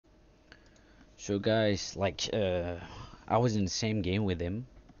So guys, like I was in the same game with him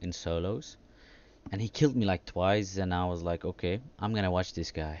in solos, and he killed me like twice, and I was like, okay, I'm gonna watch this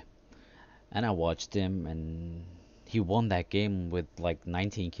guy. And I watched him, and he won that game with like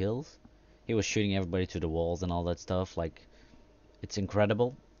 19 kills. He was shooting everybody to the walls and all that stuff. Like, it's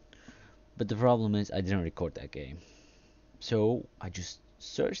incredible. But the problem is, I didn't record that game. So I just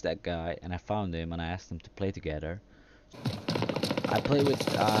searched that guy, and I found him, and I asked him to play together. I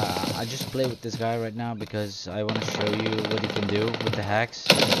just play with this guy right now because I want to show you what he can do with the hacks.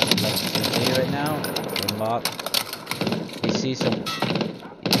 Like you can see right now, the bot. You see some. You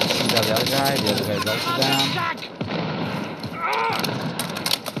see the other guy. The other guy's also down.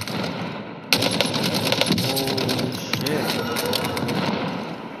 Holy shit!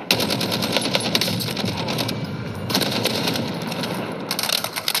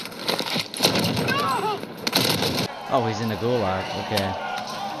 Oh, he's in the gulag. Okay.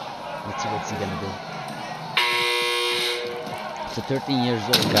 Let's see what's he gonna do. It's a 13 years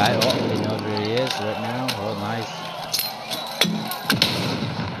old guy. Oh, we know where he is right now. Oh, nice.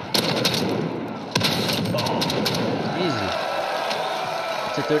 Easy.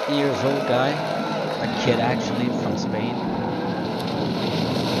 It's a 13 years old guy. A kid actually from Spain.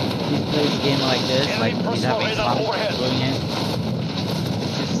 He plays a game like this, like he's having fun doing it.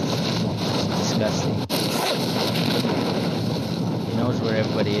 It's just disgusting. He knows where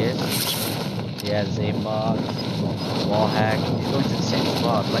everybody is. He has aimbot, wall hack. He's going to the same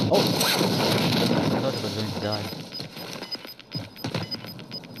spot. Like, oh! I thought he was going to die.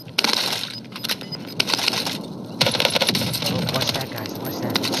 Oh, watch that, guys. Watch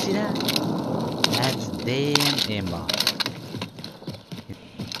that. You see that? That's damn aimbot.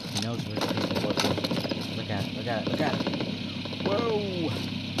 He knows where people are working. Look at it. Look at it. Look at it. Whoa!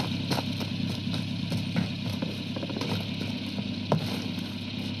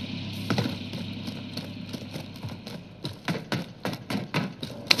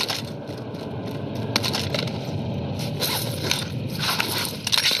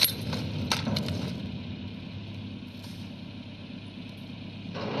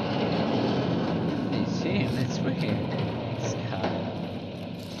 It's weird. It's God.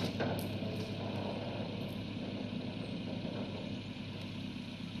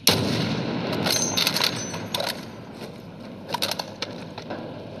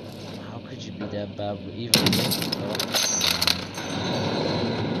 How could you be that bad with even see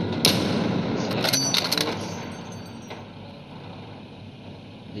him, of course?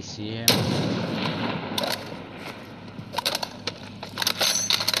 They see him.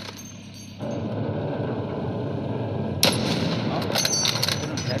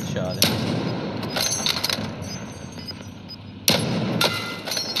 Headshot him.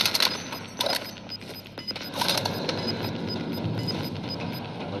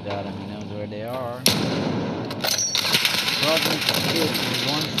 Look at him, he knows where they are. Problem is the kid,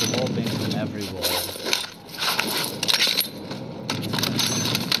 he wants the wall bang from every wall.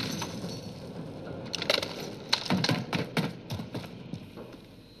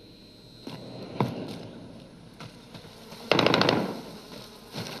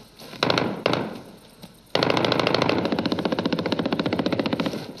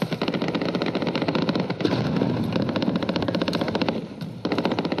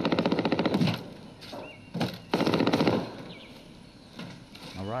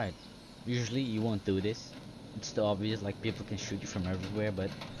 Alright, usually you won't do this. It's too obvious, like people can shoot you from everywhere, but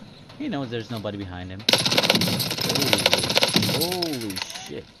he knows there's nobody behind him. Holy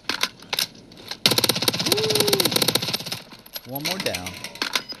shit. Woo. One more down.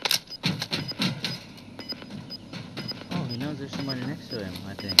 Oh, he knows there's somebody next to him,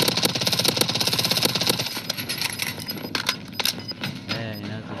 I think. Yeah, he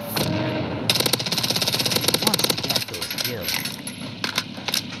knows there's somebody next to him. He wants to get those kills.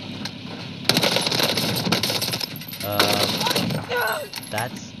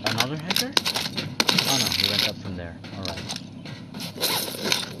 That's another hacker? Oh no, he went up from there. Alright.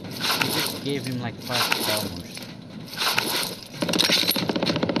 He just gave him like 5 bombers.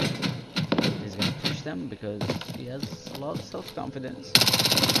 He's gonna push them because he has a lot of self-confidence.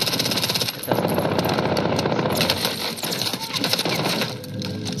 It doesn't matter.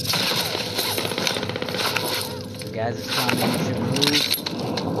 The guys is coming, you should move.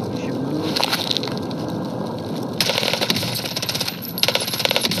 You should move.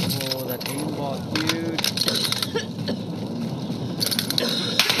 Dude.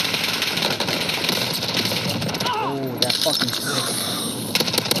 Oh, that fucking switch.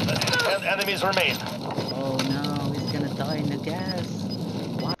 Enemies remain. Oh no, he's gonna die in the gas.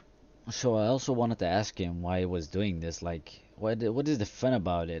 What? So I also wanted to ask him why he was doing this. Like, what is the fun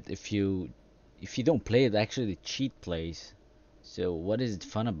about it? If you if you don't play it, actually the cheat plays. So what is it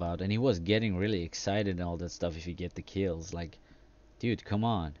fun about? And he was getting really excited and all that stuff if you get the kills. Like, dude, come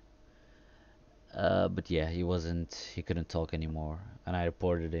on. But yeah, he wasn't. He couldn't talk anymore, and I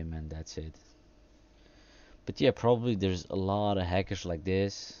reported him, and that's it. But yeah, probably there's a lot of hackers like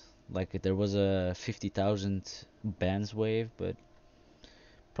this. Like there was a 50,000 bans wave, but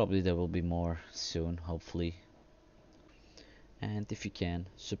probably there will be more soon, hopefully. And if you can,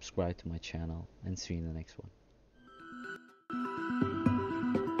 subscribe to my channel and see you in the next one.